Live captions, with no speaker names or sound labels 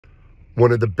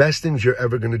One of the best things you're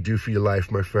ever going to do for your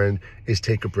life, my friend, is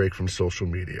take a break from social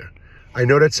media. I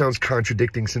know that sounds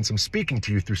contradicting since I'm speaking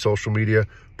to you through social media,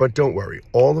 but don't worry.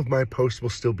 All of my posts will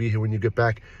still be here when you get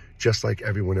back, just like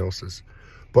everyone else's.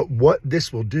 But what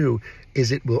this will do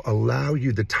is it will allow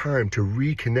you the time to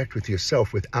reconnect with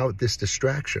yourself without this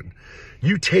distraction.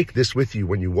 You take this with you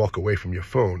when you walk away from your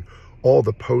phone. All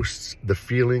the posts, the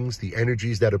feelings, the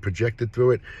energies that are projected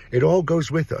through it, it all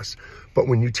goes with us. But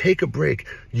when you take a break,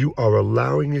 you are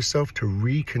allowing yourself to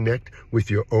reconnect with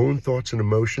your own thoughts and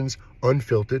emotions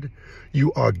unfiltered.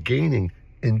 You are gaining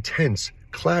intense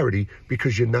clarity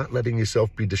because you're not letting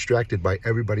yourself be distracted by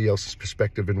everybody else's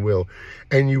perspective and will.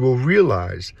 And you will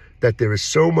realize that there is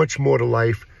so much more to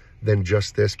life than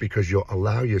just this because you'll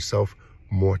allow yourself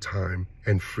more time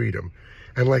and freedom.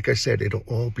 And like I said, it'll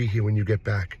all be here when you get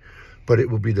back. But it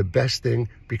will be the best thing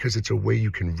because it's a way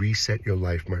you can reset your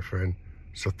life, my friend.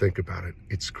 So think about it.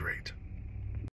 It's great.